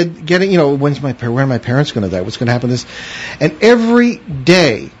a kid getting, when are my parents going to die? What's going to happen to this? And every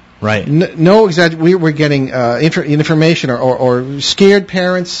day, right? No exaggeration. We're getting information or scared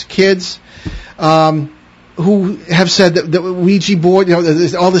parents, kids. Who have said that the Ouija board,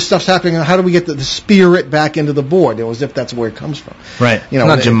 all this stuff's happening. How do we get the spirit back into the board? As if that's where it comes from. Right. It's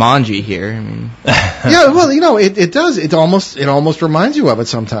not Jumanji here. I mean. Yeah. Well, it does. It almost reminds you of it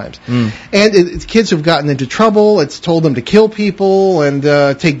sometimes. And it's kids who've gotten into trouble. It's told them to kill people and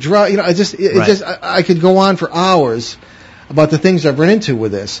take drugs. I could go on for hours about the things I've run into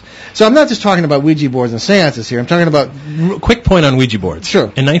with this. So I'm not just talking about Ouija boards and seances here. I'm talking about... Quick point on Ouija boards. Sure.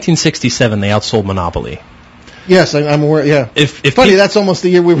 In 1967, they outsold Monopoly. Yes, I'm aware, yeah. That's almost the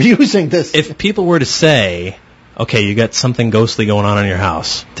year we were using this. If people were to say, okay, you got something ghostly going on in your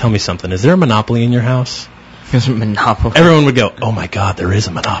house, tell me something. Is there a Monopoly in your house? There's a Monopoly. Everyone would go, oh my God, there is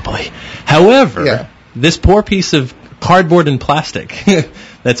a Monopoly. However, this poor piece of cardboard and plastic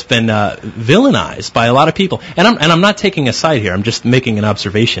that's been villainized by a lot of people. And I'm not taking a side here. I'm just making an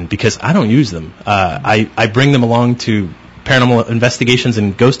observation because I don't use them. I bring them along to paranormal investigations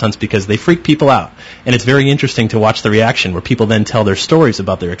and ghost hunts because they freak people out. And it's very interesting to watch the reaction where people then tell their stories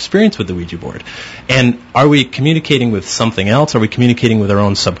about their experience with the Ouija board. And are we communicating with something else? Are we communicating with our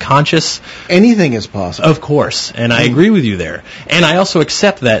own subconscious? Anything is possible. Of course. And I agree with you there. And I also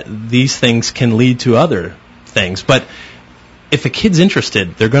accept that these things can lead to other things. But if a kid's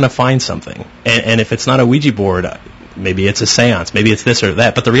interested, they're going to find something. And if it's not a Ouija board, maybe it's a seance, maybe it's this or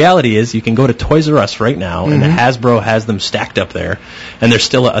that. But the reality is you can go to Toys R Us right now, and Hasbro has them stacked up there, and they're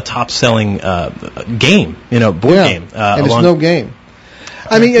still a top-selling game, board game. And it's no game.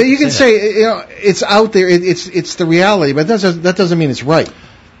 I mean, you can say, it's out there, it's the reality, but that doesn't mean it's right.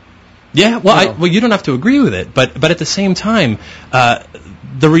 Yeah, well, you don't have to agree with it, but at the same time,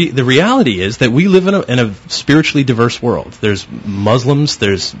 the reality is that we live in a spiritually diverse world. There's Muslims,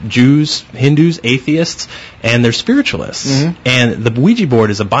 there's Jews, Hindus, atheists, and there's spiritualists. And the Ouija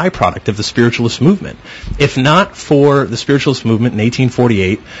board is a byproduct of the spiritualist movement. If not for the spiritualist movement in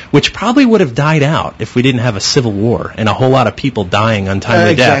 1848, which probably would have died out if we didn't have a civil war and a whole lot of people dying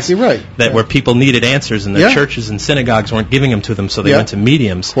untimely deaths. Exactly right. Where people needed answers and their churches and synagogues weren't giving them to them, so they went to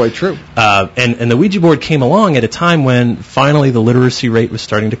mediums. Quite true. And the Ouija board came along at a time when finally the literacy rate was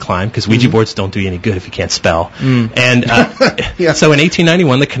starting to climb, because Ouija boards don't do you any good if you can't spell. And so in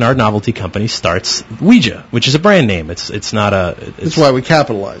 1891, the Kennard Novelty Company starts Ouija, which is a brand name. It's not a... That's why we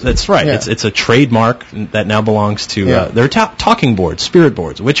capitalize it. That's right. Yeah. It's a trademark that now belongs to... There are talking boards, spirit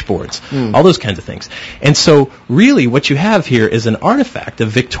boards, witch boards, all those kinds of things. And so really what you have here is an artifact of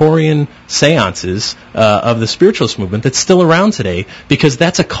Victorian seances of the spiritualist movement that's still around today, because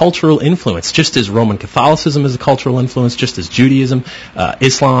that's a cultural influence, just as Roman Catholicism is a cultural influence, just as Judaism,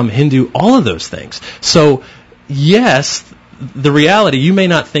 Islam, Hindu, all of those things. So, yes, the reality, you may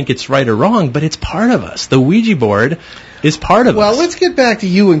not think it's right or wrong, but it's part of us. The Ouija board is part of us. Well, let's get back to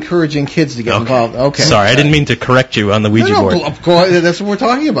you encouraging kids to get involved. Okay. Sorry, I didn't mean to correct you on the Ouija board. Of course, that's what we're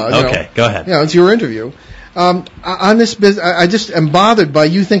talking about. Okay, go ahead. It's your interview. On this business, I just am bothered by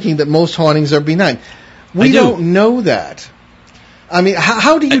you thinking that most hauntings are benign. We don't know that. I mean,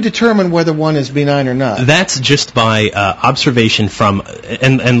 how do you determine whether one is benign or not? That's just by observation from,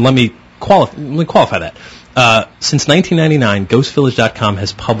 and let me qualify that. Since 1999, GhostVillage.com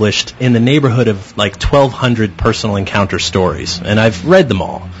has published in the neighborhood of like 1,200 personal encounter stories, and I've read them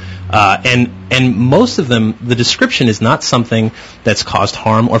all. And most of them, the description is not something that's caused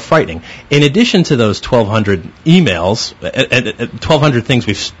harm or frightening. In addition to those 1,200 emails, 1,200 things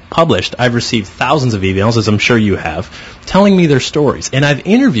we've published, I've received thousands of emails, as I'm sure you have, telling me their stories. And I've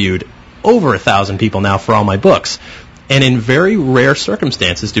interviewed over 1,000 people now for all my books. And in very rare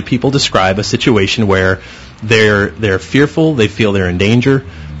circumstances do people describe a situation where they're fearful, they feel they're in danger,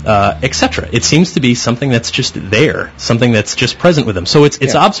 etc. It seems to be something that's just there, something that's just present with them. So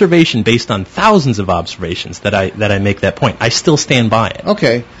it's observation based on thousands of observations that I make that point. I still stand by it.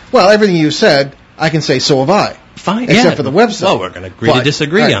 Okay. Well, everything you said, I can say so have I. Fine. Except for the website. Well, we're going to agree to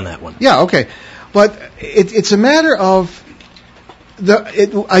disagree on that one. Yeah. Okay. But it's a matter of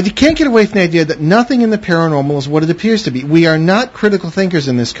I can't get away from the idea that nothing in the paranormal is what it appears to be. We are not critical thinkers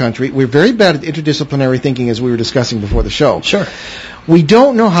in this country. We're very bad at interdisciplinary thinking, as we were discussing before the show. Sure. We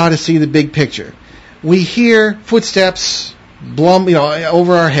don't know how to see the big picture. We hear footsteps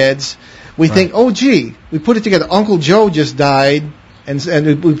over our heads. We think, oh, gee, we put it together. Uncle Joe just died,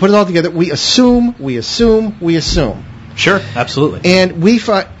 and we put it all together. We assume. Sure, absolutely. And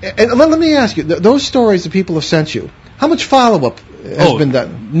let me ask you, those stories that people have sent you, how much follow-up has been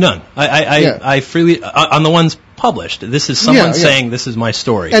done? None. I freely, on the ones published, this is someone saying this is my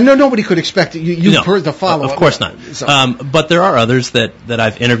story. And nobody could expect it. You've heard the follow-up. Of course not. But there are others that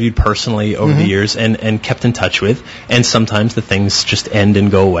I've interviewed personally over the years and kept in touch with, and sometimes the things just end and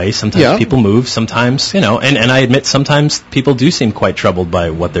go away. Sometimes people move. Sometimes, and I admit sometimes people do seem quite troubled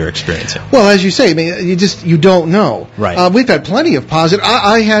by what they're experiencing. Well, as you say, I mean, you don't know. Right. We've had plenty of positive.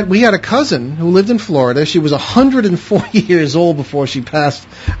 We had a cousin who lived in Florida. She was 104 years old before she passed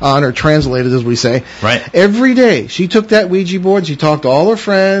on, or translated, as we say. Right. Every day she took that Ouija board. She talked to all her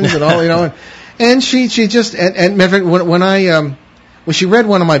friends and all, and she just when she read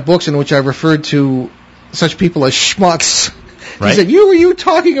one of my books in which I referred to such people as schmucks. She said, "Were you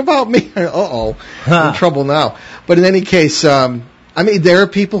talking about me?" I'm in trouble now. But in any case, there are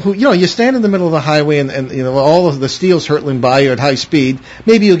people who, you stand in the middle of the highway and all of the steel's hurtling by you at high speed.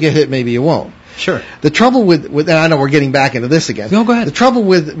 Maybe you'll get hit, maybe you won't. Sure. The trouble with and I know we're getting back into this again. No, go ahead. The trouble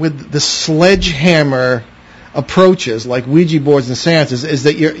with the sledgehammer approaches like Ouija boards and seances is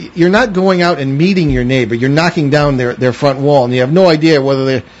that you're not going out and meeting your neighbor. You're knocking down their front wall, and you have no idea whether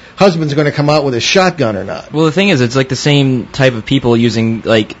their husband's going to come out with a shotgun or not. Well, the thing is, it's like the same type of people using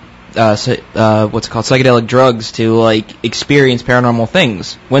what's it called, psychedelic drugs to experience paranormal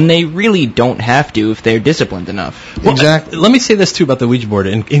things when they really don't have to if they're disciplined enough. Well, exactly. Let me say this too about the Ouija board,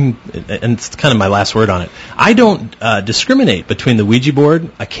 and it's kind of my last word on it. I don't discriminate between the Ouija board,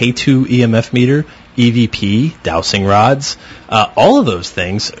 a K2 EMF meter, EVP, dowsing rods, all of those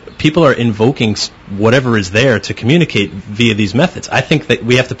things. People are invoking whatever is there to communicate via these methods. I think that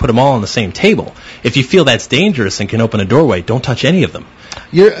we have to put them all on the same table. If you feel that's dangerous and can open a doorway, don't touch any of them.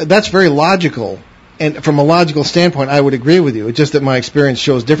 That's very logical. And from a logical standpoint, I would agree with you. It's just that my experience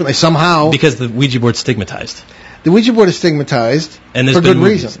shows differently somehow. Because the Ouija board's stigmatized. The Ouija board is stigmatized And there's for been good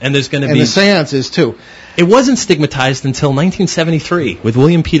movies. reason. And there's going to And be... the seance is, too. It wasn't stigmatized until 1973 with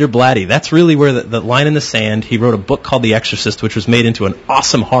William Peter Blatty. That's really where the line in the sand. He wrote a book called The Exorcist, which was made into an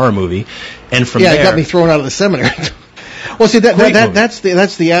awesome horror movie. And from Yeah, there... it got me thrown out of the seminary. Well, see, Great movie. that's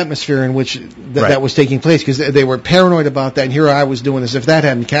the atmosphere in which that was taking place, because they were paranoid about that, and here I was doing this. If that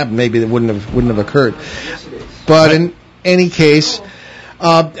hadn't happened, maybe it wouldn't have occurred. But in any case,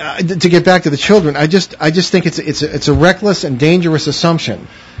 to get back to the children, I just think it's a reckless and dangerous assumption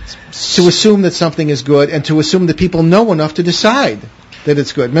to assume that something is good, and to assume that people know enough to decide that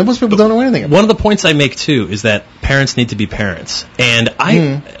it's good. Most people don't know anything about it. One of the points I make, too, is that parents need to be parents. And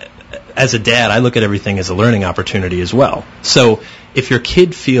as a dad, I look at everything as a learning opportunity as well. So if your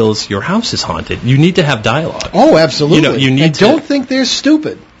kid feels your house is haunted, you need to have dialogue. Oh, absolutely. You need and don't think they're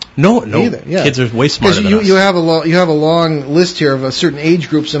stupid. No. Either, yeah. Kids are way smarter than us. You have a long list here of certain age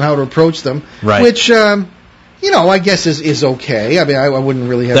groups and how to approach them, right. which I guess is okay. I mean, I wouldn't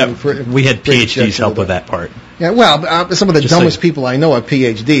really have we had PhDs help with that part. Yeah, well, some of the dumbest people I know have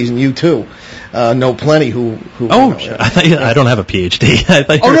PhDs, and you too know plenty who. I don't have a PhD.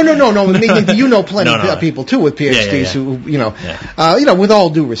 No. You know plenty of people too with PhDs who with all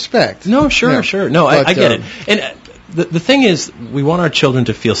due respect. No, sure. No, I get it. And the thing is, we want our children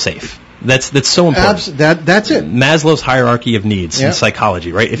to feel safe. That's so important. That's it. Maslow's hierarchy of needs in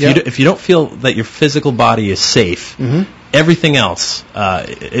psychology, right? If you don't feel that your physical body is safe, everything else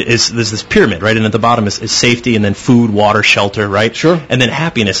there's this pyramid, right? And at the bottom is safety, and then food, water, shelter, right? Sure. And then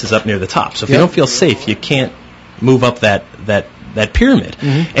happiness is up near the top. So if you don't feel safe, you can't move up that pyramid.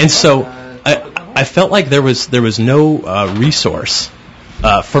 And so I felt like there was no resource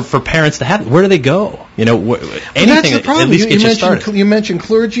for parents to have. Where do they go? Anything that at least gets you started. You mentioned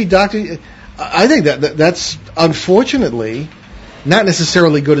clergy, doctor. I think that's unfortunately not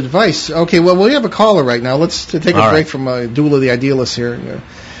necessarily good advice. Okay, well, we have a caller right now. Let's take a break from Duel of the Idealists here.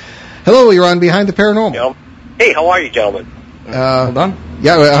 Hello, you're on Behind the Paranormal. Yeah. Hey, how are you, gentlemen? Hold on.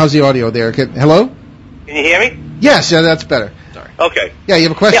 Yeah, how's the audio there? Hello? Can you hear me? Yes, yeah, that's better. Sorry. Okay. Yeah, you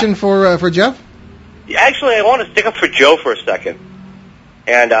have a question for Jeff? Actually, I want to stick up for Joe for a second.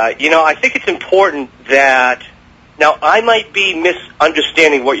 And, I think it's important that... Now, I might be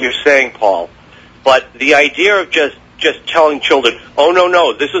misunderstanding what you're saying, Paul, but the idea of just telling children, oh,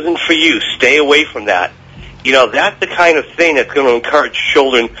 no, this isn't for you, stay away from that, that's the kind of thing that's going to encourage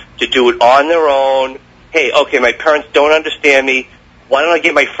children to do it on their own. Hey, okay, my parents don't understand me. Why don't I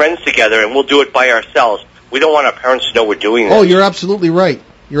get my friends together and we'll do it by ourselves? We don't want our parents to know we're doing this. Oh, you're absolutely right.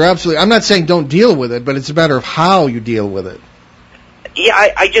 I'm not saying don't deal with it, but it's a matter of how you deal with it. Yeah,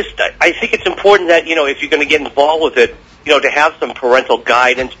 I think it's important that, if you're going to get involved with it, to have some parental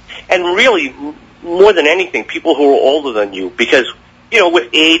guidance, and really, more than anything, people who are older than you, because, with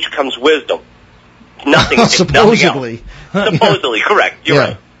age comes wisdom. Nothing Supposedly. Nothing else. Supposedly, correct. You're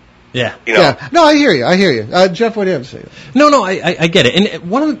right. Yeah. Yeah. No, I hear you. Jeff, what do you have to say? No, I get it. And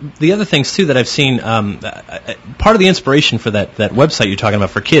one of the other things, too, that I've seen, part of the inspiration for that website you're talking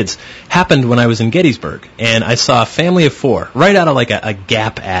about for kids happened when I was in Gettysburg. And I saw a family of 4, right out of like a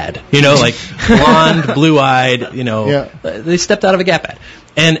Gap ad. Like blonde, blue-eyed, They stepped out of a Gap ad.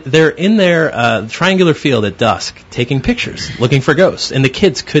 And they're in their triangular field at dusk taking pictures, looking for ghosts. And the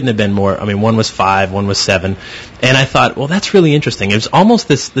kids couldn't have been more. I mean, one was 5, one was 7. And I thought, well, that's really interesting. It was almost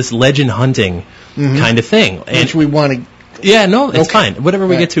this legend hunting kind of thing. Which we want to... Yeah, no, it's fine. Whatever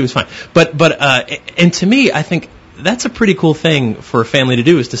we get to is fine. But and to me, I think that's a pretty cool thing for a family to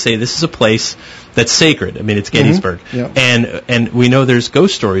do, is to say this is a place that's sacred. I mean, it's Gettysburg. And we know there's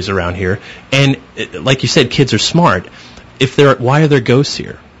ghost stories around here. And like you said, kids are smart. Why are there ghosts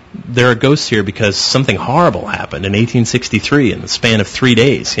here? There are ghosts here because something horrible happened in 1863 in the span of 3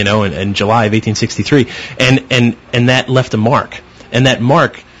 days, in July of 1863, and that left a mark. And that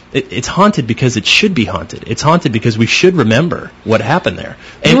mark, it's haunted because it should be haunted. It's haunted because we should remember what happened there.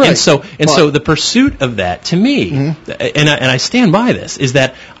 And so the pursuit of that, to me, and I stand by this, is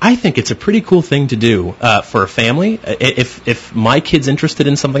that I think it's a pretty cool thing to do for a family. If my kid's interested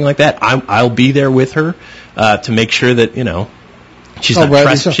in something like that, I'll be there with her to make sure that she's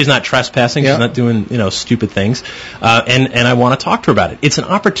not trespassing, she's not doing stupid things, and I want to talk to her about it. It's an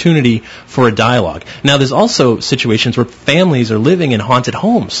opportunity for a dialogue. Now, there's also situations where families are living in haunted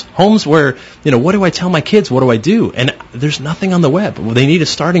homes where what do I tell my kids? What do I do? And there's nothing on the web. They need a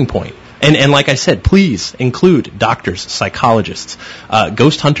starting point. And like I said, please include doctors, psychologists,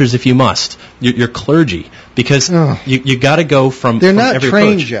 ghost hunters if you must, your clergy, because you got to go from. They're not every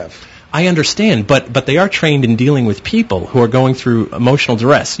trained, approach. Jeff. I understand, but they are trained in dealing with people who are going through emotional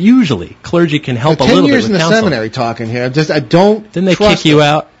duress. Usually, clergy can help a little bit with 10 years in the counseling. seminary talking here. I don't. Didn't they trust kick you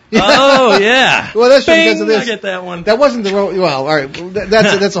them. out? Oh, yeah. Well, that's Bing, because of this. I get that one. That wasn't the well. All right,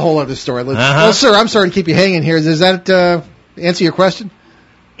 that's a whole other story. Well, sir, I'm sorry to keep you hanging here. Does that answer your question?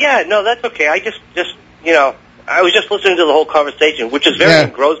 Yeah, no, that's okay. I just I was just listening to the whole conversation, which is very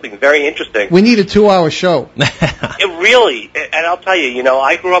engrossing, very interesting. We need a 2-hour show. It really, and I'll tell you,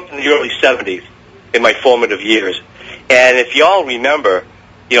 I grew up in the early 70s in my formative years. And if y'all remember,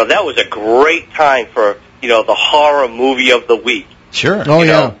 that was a great time for, the horror movie of the week. Sure. Oh,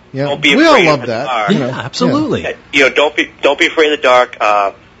 yeah. Don't be we all afraid love of the that. dark. Yeah, absolutely. Don't be afraid of the dark.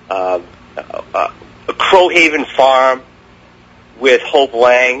 Crowhaven Farm with Hope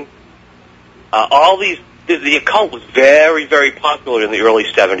Lang. All these, the occult was very, very popular in the early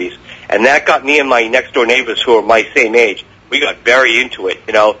 70s. And that got me and my next door neighbors who are my same age. We got very into it.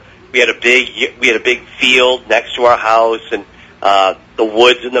 We had a big field next to our house and the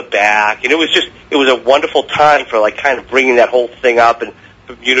woods in the back, and it was a wonderful time for kind of bringing that whole thing up. And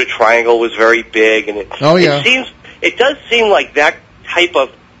Bermuda Triangle was very big, and it does seem like that type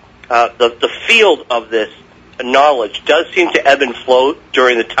of the field of this knowledge does seem to ebb and flow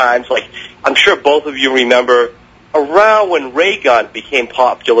during the times. Like I'm sure both of you remember around when Reagan became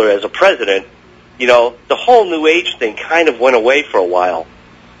popular as a president. The whole New Age thing kind of went away for a while.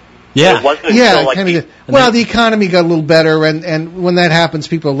 Yeah. It wasn't until the economy got a little better, and when that happens,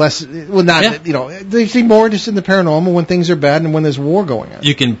 people are less. They seem more interested in the paranormal when things are bad and when there's war going on.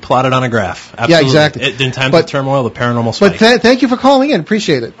 You can plot it on a graph. Absolutely. Yeah, exactly. In times of turmoil, the paranormal spike. But thank you for calling in.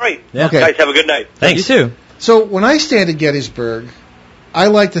 Appreciate it. Great. Yeah. Okay. Guys, have a good night. Thanks. You too. So when I stand at Gettysburg, I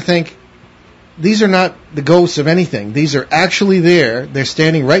like to think these are not the ghosts of anything. These are actually there. They're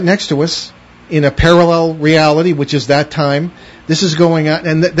standing right next to us in a parallel reality, which is that time. This is going on,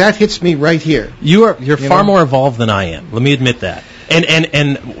 and that hits me right here. You're far more evolved than I am. Let me admit that. And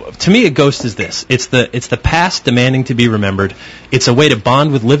to me, a ghost is this. It's the past demanding to be remembered. It's a way to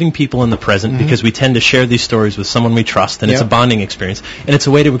bond with living people in the present because we tend to share these stories with someone we trust, and it's a bonding experience. And it's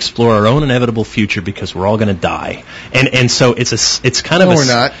a way to explore our own inevitable future because we're all going to die. And so it's kind of we're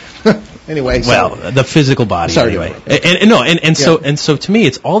not. Anyway, well, the physical body anyway. So to me,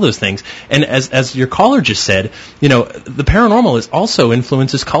 it's all those things. And as your caller just said, the paranormal also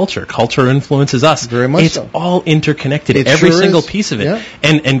influences culture. Culture influences us. Very much it's so. all interconnected. It Every sure single is. piece of it. Yeah.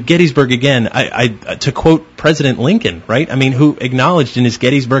 And Gettysburg again. I to quote President Lincoln, right? I mean, who acknowledged in his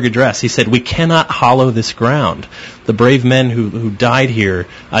Gettysburg address, he said, "We cannot hollow this ground." The brave men who died here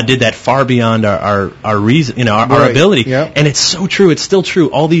did that far beyond our reason, our ability. Yeah. And it's so true. It's still true.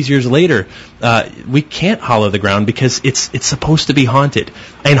 All these years later, we can't hollow the ground because it's supposed to be haunted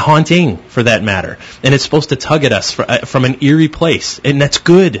and haunting, for that matter. And it's supposed to tug at us from an eerie place, and that's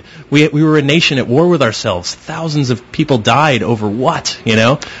good. We were a nation at war with ourselves. Thousands of people died over what?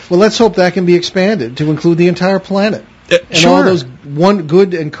 Well, let's hope that can be expanded to include the entire planet. And sure. all those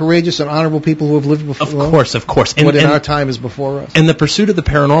good and courageous and honorable people who have lived before. Of course. And our time is before us. And the pursuit of the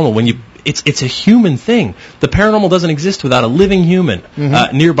paranormal, it's a human thing. The paranormal doesn't exist without a living human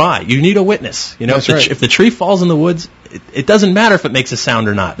nearby. You need a witness. If the tree falls in the woods, it doesn't matter if it makes a sound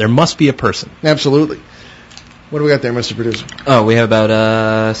or not. There must be a person. Absolutely. What do we got there, Mr. Producer? Oh, we have about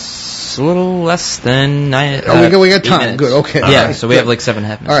a little less than 9. We got 8 time. minutes. Good. Okay. Yeah. Right. So we have like 7.5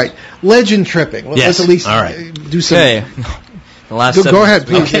 minutes. All right. Legend tripping. Let's at least do some. Okay. The last. Go ahead,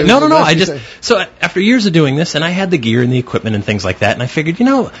 please. Okay. No. So after years of doing this, and I had the gear and the equipment and things like that, and I figured,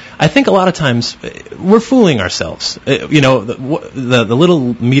 I think a lot of times we're fooling ourselves. The little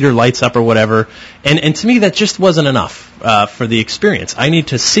meter lights up or whatever, and to me that just wasn't enough for the experience. I need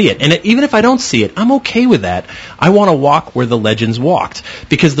to see it, and even if I don't see it, I'm okay with that. I want to walk where the legends walked,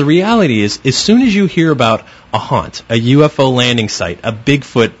 because the reality is, as soon as you hear about a haunt, a UFO landing site, a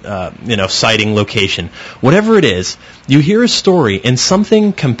Bigfoot, sighting location, whatever it is, you hear a story and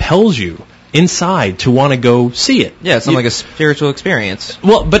something compels you inside to want to go see it. Yeah, it's like a spiritual experience.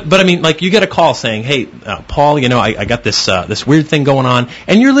 Well, but I mean, like, you get a call saying, "Hey, Paul, I got this weird thing going on,"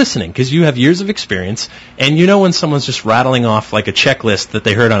 and you're listening because you have years of experience, and you know when someone's just rattling off like a checklist that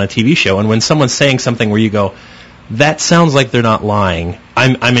they heard on a TV show, and when someone's saying something where you go, "That sounds like they're not lying.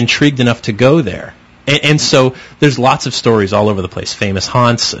 I'm intrigued enough to go there." And so there's lots of stories all over the place. Famous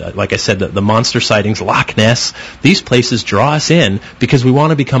haunts, like I said, the monster sightings, Loch Ness. These places draw us in because we want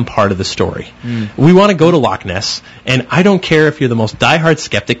to become part of the story. We want to go to Loch Ness, and I don't care if you're the most diehard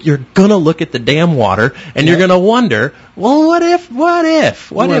skeptic, you're going to look at the damn water, and you're going to wonder, Well, what if? What if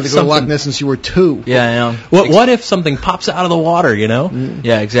to go to something? Loch Ness since you were 2. Yeah, I know. What if something pops out of the water? You know.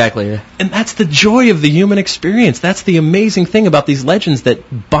 Yeah, exactly. And that's the joy of the human experience. That's the amazing thing about these legends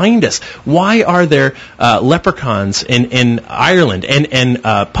that bind us. Why are there leprechauns in Ireland and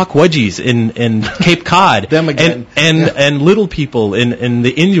puckwudgies in Cape Cod Them again. and little people in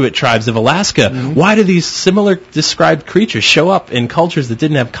the Inuit tribes of Alaska? Why do these similar described creatures show up in cultures that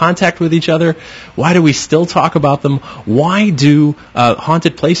didn't have contact with each other? Why do we still talk about them? Why do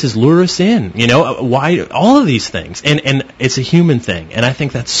haunted places lure us in? You know, why all of these things? And it's a human thing, and I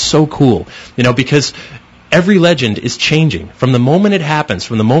think that's so cool. You know, because every legend is changing from the moment it happens,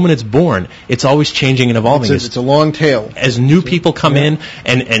 from the moment it's born. It's always changing and evolving. It's a long tail. As new people come in,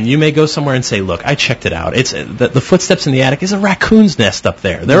 and you may go somewhere and say, "Look, I checked it out. It's the footsteps in the attic is a raccoon's nest up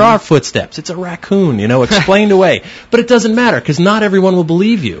there. There are footsteps. It's a raccoon, you know, explained away. But it doesn't matter because not everyone will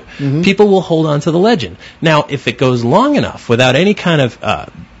believe you. People will hold on to the legend. Now, if it goes long enough without any kind of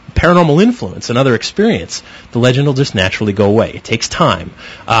paranormal influence and other experience, the legend will just naturally go away. It takes time.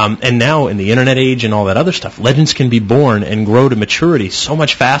 And now in the internet age and all that other stuff, legends can be born and grow to maturity so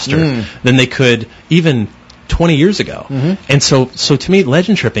much faster than they could even 20 years ago. And so to me,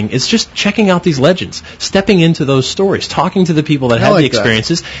 legend tripping is just checking out these legends, stepping into those stories, talking to the people that had the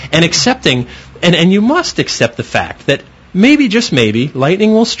experiences, and accepting, and you must accept the fact that maybe, just maybe,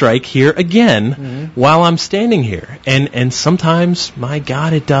 lightning will strike here again while I'm standing here. And sometimes, my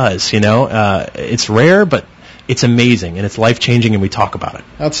God, it does. You know, it's rare, but it's amazing, and it's life-changing, and we talk about it.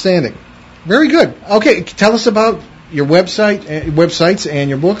 Outstanding. Very good. Okay, tell us about your websites and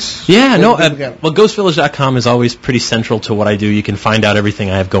your books. Yeah, well, ghostvillage.com is always pretty central to what I do. You can find out everything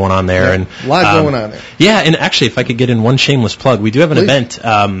I have going on there. And a lot going on there. Yeah, and actually, if I could get in one shameless plug, we do have an event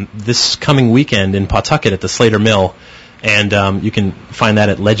this coming weekend in Pawtucket at the Slater Mill. And you can find that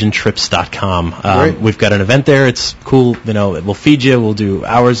at legendtrips.com. We've got an event there. It's cool. You know, we'll feed you. We'll do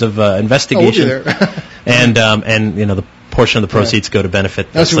hours of investigation. We'll be there. and you know, the portion of the proceeds go to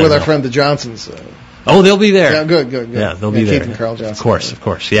benefit. That's with our friend the Johnsons. Oh, they'll be there. Yeah, good. Yeah, they'll be there. Keith and Carl Johnson. Of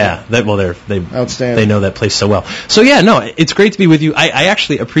course. Yeah. Outstanding. They know that place so well. So yeah, no, it's great to be with you. I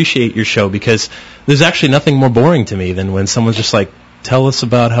actually appreciate your show because there's actually nothing more boring to me than when someone's just like, tell us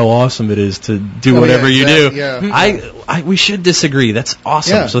about how awesome it is to do whatever you do. Yeah. We should disagree. That's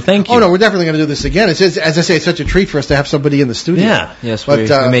awesome. Yeah. So thank you. Oh, no, we're definitely going to do this again. It's as I say, it's such a treat for us to have somebody in the studio. Yeah. Yes, we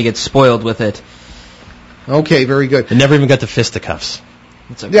may get spoiled with it. Okay, very good. I never even got the fisticuffs.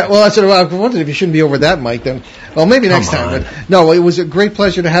 It's okay. Yeah, well, I wondered if you shouldn't be over that mic then. Well, maybe next time. But no, it was a great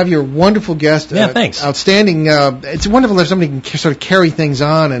pleasure to have your wonderful guest. Yeah, thanks. Outstanding. It's wonderful if somebody can sort of carry things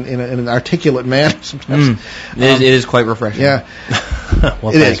on in an articulate manner sometimes. It is quite refreshing. Yeah.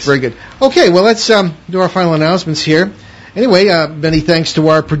 Well, it is. Very good. Okay, well, let's do our final announcements here. Anyway, many thanks to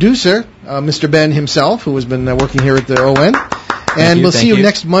our producer, Mr. Ben himself, who has been working here at the ON. And we'll see you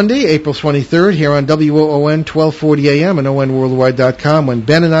next Monday, April 23rd, here on WOON 1240 AM and ONWorldwide.com, when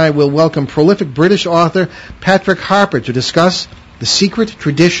Ben and I will welcome prolific British author Patrick Harper to discuss The Secret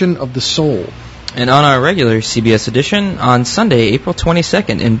Tradition of the Soul. And on our regular CBS edition on Sunday, April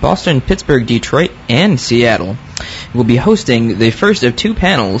 22nd, in Boston, Pittsburgh, Detroit, and Seattle, we'll be hosting the first of 2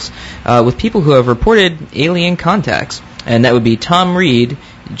 panels with people who have reported alien contacts. And that would be Tom Reed,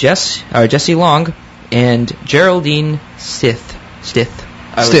 Jesse Long, and Geraldine Stith.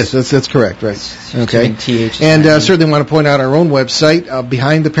 That's correct, right. Okay. TH. And certainly want to point out our own website,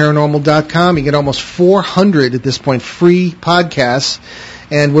 BehindTheParanormal.com. You get almost 400 at this point free podcasts,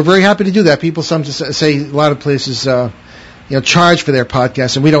 and we're very happy to do that. People say a lot of places charge for their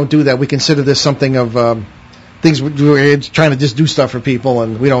podcasts, and we don't do that. We consider this something of things we're trying to just do stuff for people,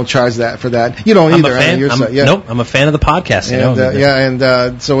 and we don't charge that for that. You don't either. Nope, I'm a fan of the podcast.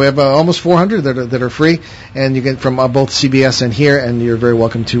 And so we have almost 400 that are free, and you get from both CBS and here, and you're very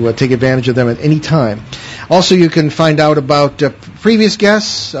welcome to take advantage of them at any time. Also, you can find out about previous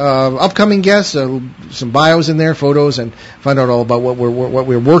guests, upcoming guests, some bios in there, photos, and find out all about what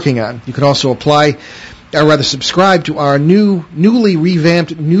we're working on. You can also apply. Or rather, subscribe to our newly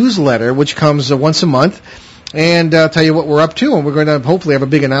revamped newsletter, which comes once a month, and tell you what we're up to. And we're going to hopefully have a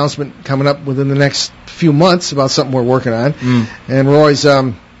big announcement coming up within the next few months about something we're working on. And we're always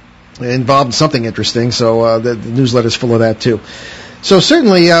involved in something interesting, so the newsletter's full of that too. So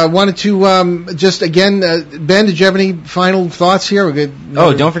certainly wanted to just again, Ben, did you have any final thoughts here?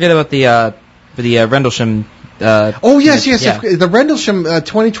 Don't forget about the Rendlesham Oh, yes. Yeah. The Rendlesham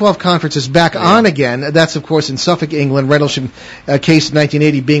 2012 conference is back on again. That's, of course, in Suffolk, England. Rendlesham case in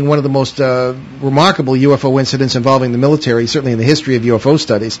 1980 being one of the most remarkable UFO incidents involving the military, certainly in the history of UFO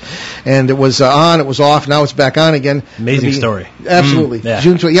studies. And it was on, it was off, now it's back on again. Amazing story. Absolutely. Yeah.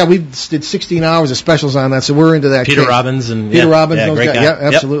 June 20, we did 16 hours of specials on that, so we're into that Peter case. Robbins and Peter Robbins, yeah, those great guys. guy. Yeah,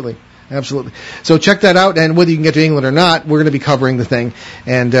 absolutely. Absolutely. So check that out, and whether you can get to England or not, we're going to be covering the thing.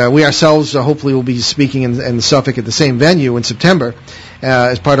 And we ourselves hopefully will be speaking in Suffolk at the same venue in September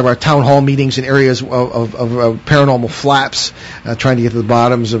as part of our town hall meetings in areas of paranormal flaps, trying to get to the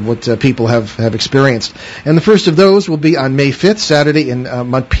bottoms of what people have experienced. And the first of those will be on May 5th, Saturday, in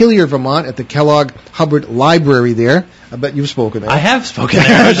Montpelier, Vermont, at the Kellogg Hubbard Library there. I bet you've spoken there. I have spoken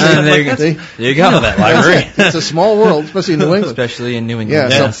there. There you go. That library. It's a small world, especially in New England. Especially in New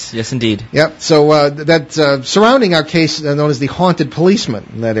England. Yeah, Yes, indeed. Yep. So that's surrounding our case known as the haunted policeman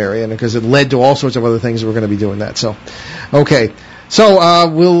in that area, and because it led to all sorts of other things, we're going to be doing that. So, okay. So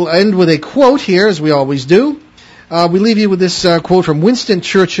we'll end with a quote here, as we always do. We leave you with this quote from Winston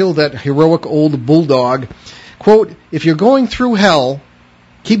Churchill, that heroic old bulldog. Quote, "If you're going through hell,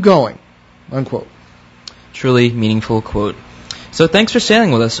 keep going." Unquote. Truly meaningful quote. So thanks for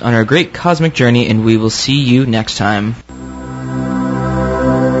sailing with us on our great cosmic journey, and we will see you next time.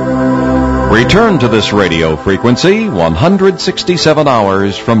 Return to this radio frequency 167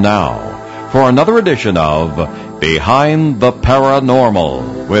 hours from now for another edition of Behind the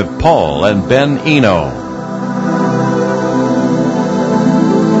Paranormal with Paul and Ben Eno.